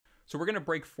So we're going to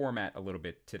break format a little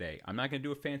bit today. I'm not going to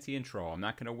do a fancy intro. I'm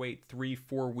not going to wait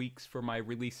 3-4 weeks for my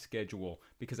release schedule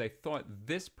because I thought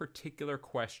this particular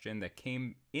question that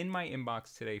came in my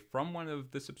inbox today from one of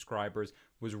the subscribers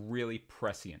was really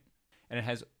prescient. And it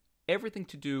has everything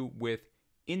to do with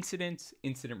incidents,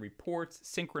 incident reports,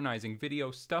 synchronizing video,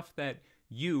 stuff that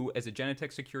you as a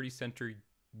Genetec Security Center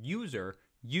user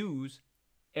use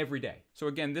every day. So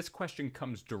again, this question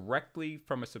comes directly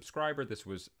from a subscriber. This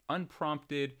was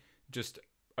unprompted. Just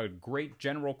a great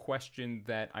general question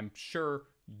that I'm sure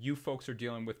you folks are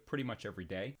dealing with pretty much every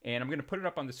day. And I'm going to put it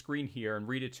up on the screen here and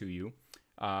read it to you.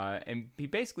 And he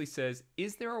basically says,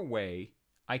 is there a way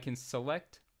I can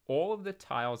select all of the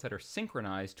tiles that are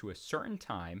synchronized to a certain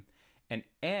time and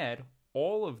add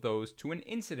all of those to an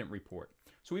incident report?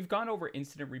 So we've gone over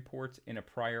incident reports in a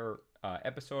prior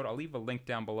episode. I'll leave a link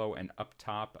down below and up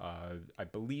top. I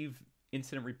believe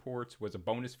incident reports was a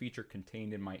bonus feature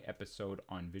contained in my episode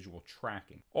on visual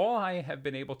tracking. All I have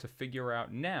been able to figure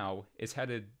out now is how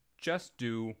to just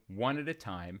do one at a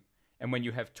time. And when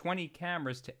you have 20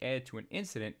 cameras to add to an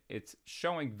incident, it's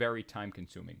showing very time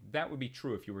consuming. That would be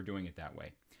true if you were doing it that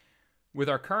way. With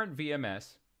our current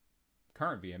VMS,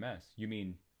 you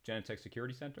mean Genetec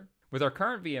Security Center? With our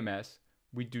current VMS,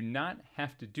 we do not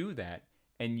have to do that,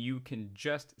 and you can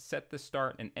just set the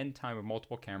start and end time of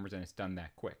multiple cameras and it's done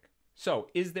that quick. So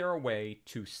is there a way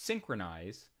to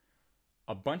synchronize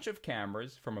a bunch of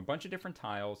cameras from a bunch of different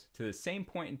tiles to the same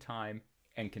point in time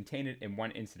and contain it in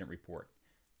one incident report?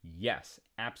 Yes,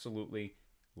 absolutely.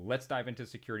 Let's dive into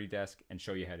Security Desk and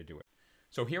show you how to do it.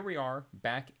 So here we are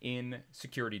back in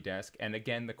Security Desk. And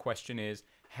again, the question is,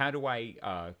 how do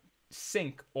I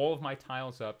sync all of my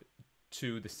tiles up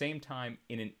to the same time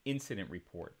in an incident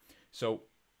report? So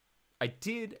I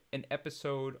did an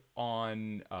episode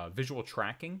on visual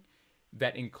tracking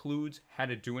that includes how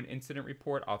to do an incident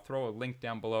report. I'll throw a link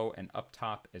down below and up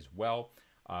top as well.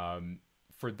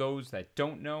 For those that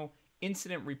don't know,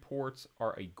 incident reports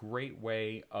are a great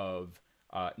way of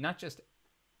not just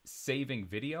saving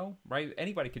video, right?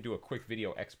 Anybody can do a quick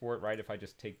video export, right? If I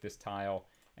just take this tile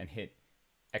and hit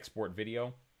export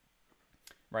video,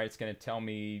 right? It's going to tell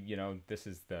me, you know, this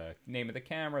is the name of the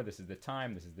camera, this is the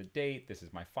time, this is the date, this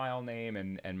is my file name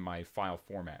and my file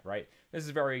format, right? This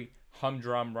is very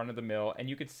humdrum, run-of-the-mill, and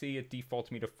you can see it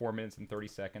defaults me to 4 minutes and 30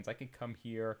 seconds. I can come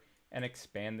here and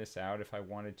expand this out if I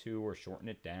wanted to, or shorten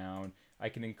it down. I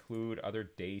can include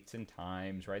other dates and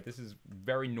times, right? This is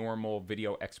very normal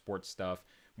video export stuff,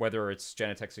 whether it's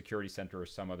Genetec Security Center or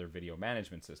some other video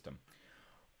management system.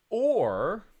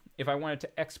 Or if I wanted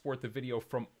to export the video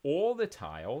from all the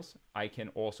tiles, I can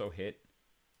also hit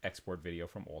export video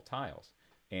from all tiles.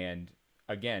 And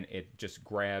again, it just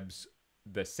grabs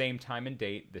the same time and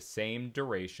date, the same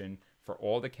duration for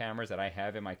all the cameras that I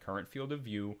have in my current field of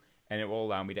view, and it will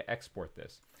allow me to export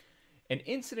this. An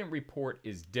incident report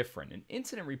is different. An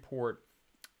incident report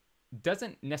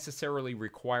doesn't necessarily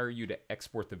require you to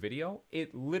export the video.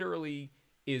 It literally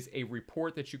is a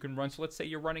report that you can run. So let's say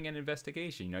you're running an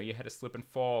investigation. You know, you had a slip and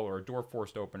fall or a door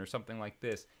forced open or something like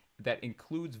this that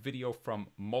includes video from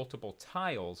multiple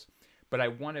tiles. But I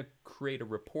want to create a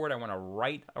report. I want to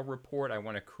write a report. I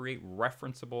want to create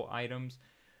referenceable items.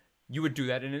 You would do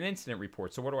that in an incident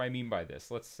report. So what do I mean by this?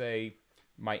 Let's say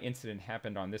my incident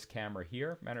happened on this camera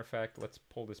here. Matter of fact, let's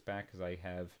pull this back because I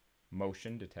have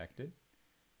motion detected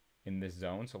in this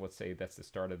zone. So let's say that's the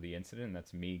start of the incident. And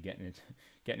that's me getting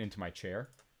into my chair.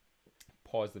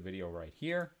 Pause the video right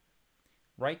here.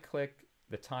 Right click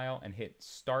the tile and hit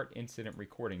start incident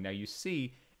recording. Now you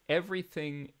see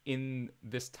everything in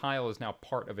this tile is now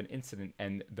part of an incident,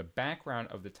 and the background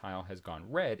of the tile has gone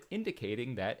red,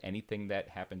 indicating that anything that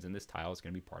happens in this tile is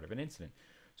going to be part of an incident.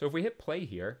 So if we hit play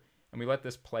here and we let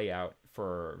this play out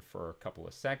for a couple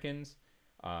of seconds,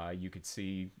 you could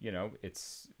see, you know,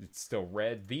 it's still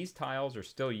red. These tiles are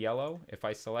still yellow. If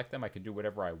I select them, I can do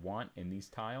whatever I want in these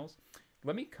tiles.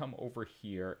 Let me come over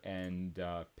here and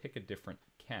pick a different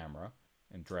camera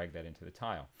and drag that into the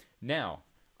tile. Now,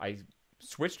 I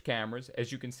switched cameras.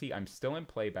 As you can see, I'm still in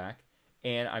playback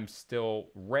and I'm still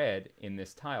red in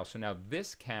this tile. So now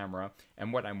this camera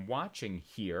and what I'm watching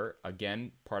here,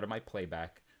 again, part of my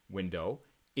playback window,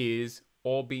 is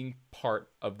all being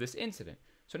part of this incident.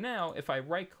 So now if I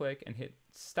right click and hit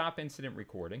stop incident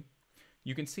recording,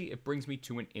 you can see it brings me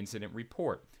to an incident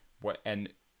report. And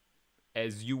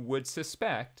as you would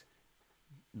suspect,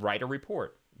 write a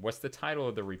report. What's the title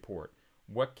of the report?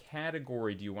 What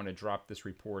category do you want to drop this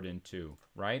report into,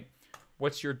 right?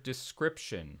 What's your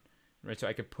description, right? So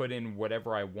I could put in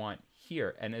whatever I want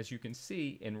here. And as you can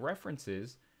see in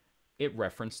references, it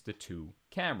referenced the two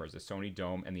cameras, the Sony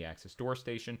Dome and the Axis Door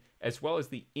Station, as well as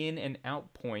the in and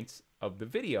out points of the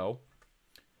video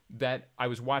that I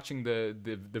was watching the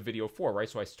video for, right?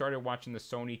 So I started watching the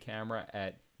Sony camera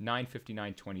at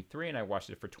 9:59:23, and I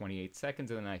watched it for 28 seconds,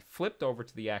 and then I flipped over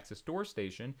to the Axis Door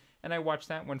Station, and I watched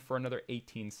that one for another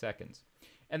 18 seconds.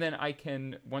 And then I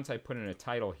can, once I put in a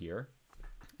title here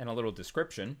and a little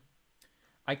description,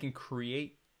 I can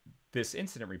create this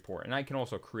incident report. And I can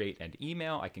also create an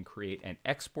email. I can create and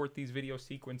export these video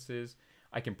sequences.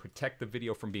 I can protect the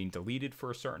video from being deleted for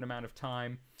a certain amount of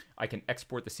time. I can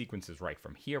export the sequences right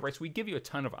from here, right? So we give you a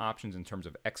ton of options in terms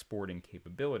of exporting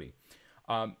capability.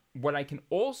 What I can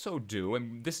also do,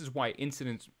 and this is why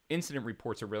incident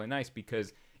reports are really nice,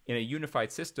 because in a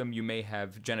unified system, you may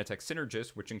have Genetec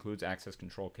Synchronize, which includes access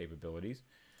control capabilities.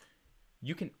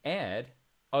 You can add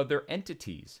other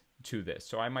entities to this.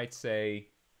 So I might say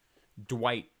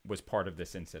Dwight was part of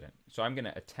this incident. So I'm going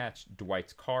to attach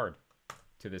Dwight's card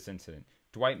to this incident.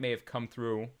 Dwight may have come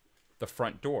through the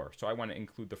front door. So I want to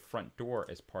include the front door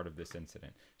as part of this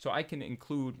incident. So I can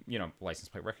include, you know, license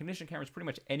plate recognition cameras, pretty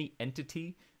much any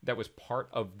entity that was part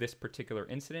of this particular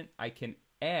incident, I can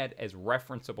add as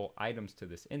referenceable items to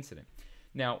this incident.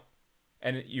 Now,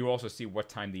 and you also see what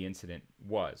time the incident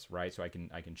was, right? So I can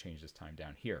change this time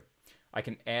down here. I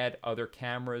can add other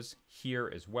cameras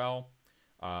here as well.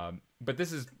 But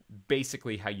this is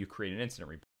basically how you create an incident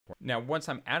report. Now, once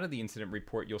I'm out of the incident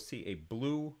report, you'll see a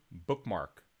blue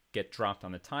bookmark get dropped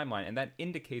on the timeline, and that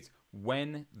indicates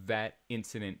when that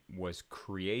incident was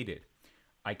created.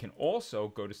 I can also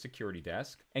go to Security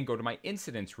Desk and go to my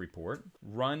incidents report,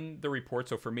 run the report.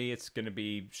 So for me, it's going to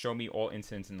be show me all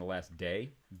incidents in the last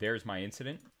day. There's my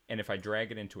incident. And if I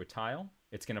drag it into a tile,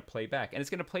 it's going to play back. And it's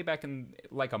going to play back in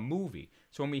like a movie.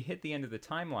 So when we hit the end of the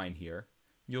timeline here,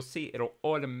 you'll see it'll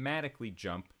automatically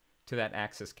jump to that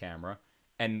Axis camera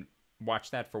and watch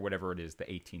that for whatever it is,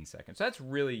 the 18 seconds. So that's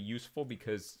really useful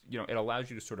because, you know, it allows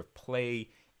you to sort of play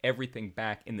everything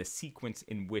back in the sequence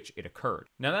in which it occurred.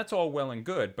 Now that's all well and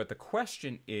good, but the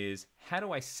question is, how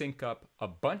do I sync up a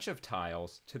bunch of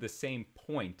tiles to the same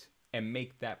point and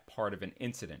make that part of an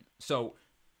incident? So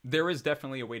there is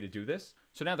definitely a way to do this.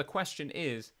 So now the question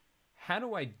is, how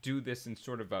do I do this in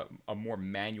sort of a more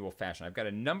manual fashion? I've got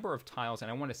a number of tiles and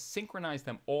I want to synchronize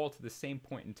them all to the same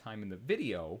point in time in the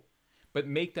video, but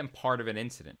make them part of an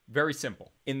incident. Very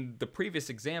simple. In the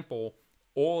previous example,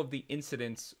 all of the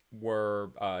incidents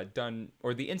were done,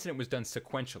 or the incident was done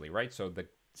sequentially, right? So the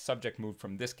subject moved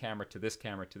from this camera to this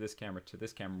camera to this camera to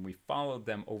this camera, and we followed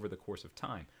them over the course of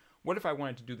time. What if I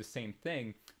wanted to do the same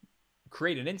thing,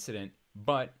 create an incident,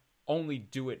 but only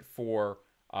do it for,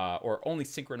 or only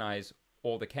synchronize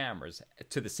all the cameras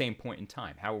to the same point in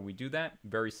time? How will we do that?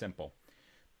 Very simple.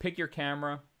 Pick your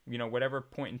camera, you know, whatever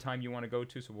point in time you want to go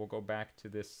to. So we'll go back to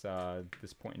this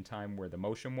this point in time where the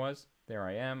motion was. There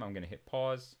I am. I'm going to hit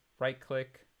pause, right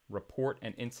click, report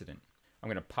an incident. I'm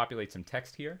going to populate some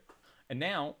text here. And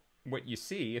now what you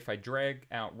see, if I drag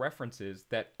out references,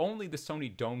 that only the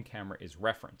Sony Dome camera is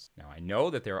referenced. Now I know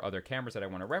that there are other cameras that I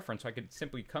want to reference, so I could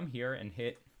simply come here and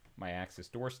hit my Axis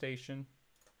Door Station,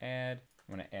 add.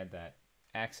 I'm going to add that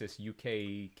Axis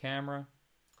UK camera,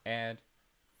 add.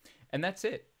 And that's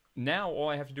it. Now all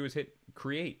I have to do is hit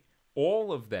create.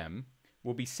 All of them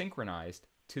will be synchronized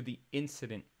to the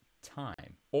incident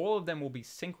time. All of them will be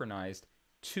synchronized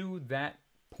to that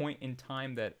point in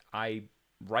time that I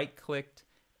right-clicked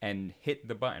and hit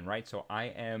the button, right? So I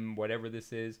am, whatever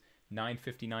this is,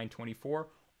 9:59:24.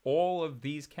 All of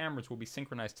these cameras will be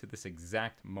synchronized to this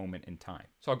exact moment in time.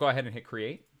 So I'll go ahead and hit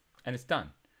create, and it's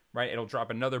done, right? It'll drop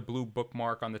another blue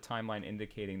bookmark on the timeline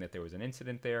indicating that there was an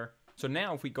incident there. So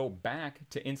now if we go back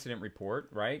to incident report,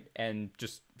 right, and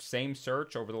just same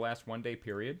search over the last 1 day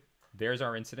period, there's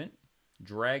our incident.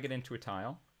 Drag it into a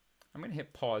tile. I'm going to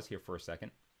hit pause here for a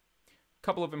second.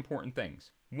 Couple of important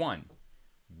things. One,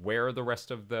 where are the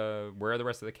rest of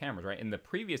the cameras, right? In the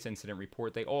previous incident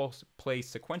report, they all play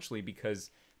sequentially because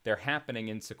they're happening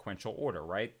in sequential order,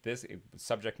 right? The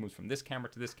subject moves from this camera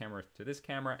to this camera to this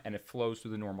camera, and it flows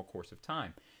through the normal course of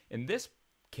time. In this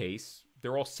case,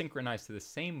 they're all synchronized to the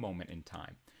same moment in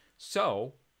time.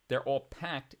 So they're all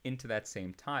packed into that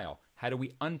same tile. How do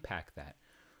we unpack that?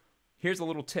 Here's a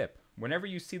little tip. Whenever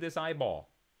you see this eyeball,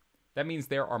 that means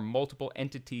there are multiple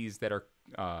entities that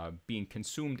are being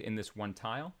consumed in this one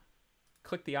tile.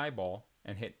 Click the eyeball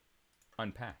and hit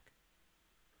unpack.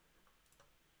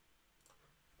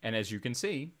 And as you can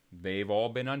see, they've all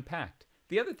been unpacked.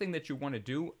 The other thing that you want to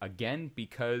do, again,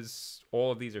 because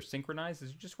all of these are synchronized,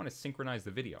 is you just want to synchronize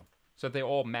the video so that they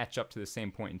all match up to the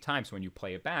same point in time. So when you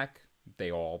play it back,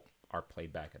 they all are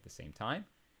played back at the same time.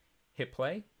 Hit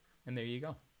play, and there you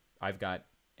go. I've got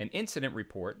an incident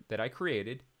report that I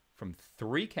created from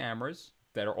 3 cameras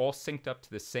that are all synced up to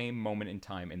the same moment in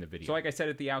time in the video. So like I said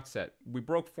at the outset, we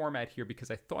broke format here because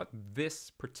I thought this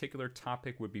particular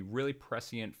topic would be really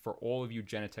prescient for all of you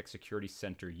Genetec Security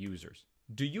Center users.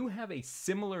 Do you have a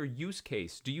similar use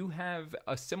case? Do you have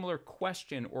a similar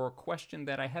question or a question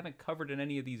that I haven't covered in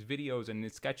any of these videos and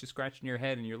it's got you scratching your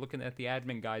head and you're looking at the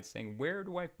admin guide saying, where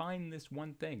do I find this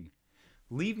one thing?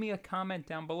 Leave me a comment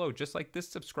down below, just like this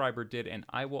subscriber did, and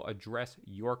I will address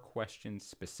your question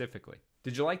specifically.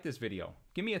 Did you like this video?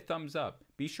 Give me a thumbs up.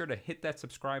 Be sure to hit that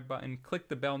subscribe button, click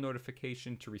the bell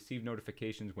notification to receive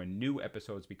notifications when new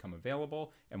episodes become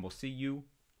available, and we'll see you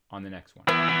on the next one.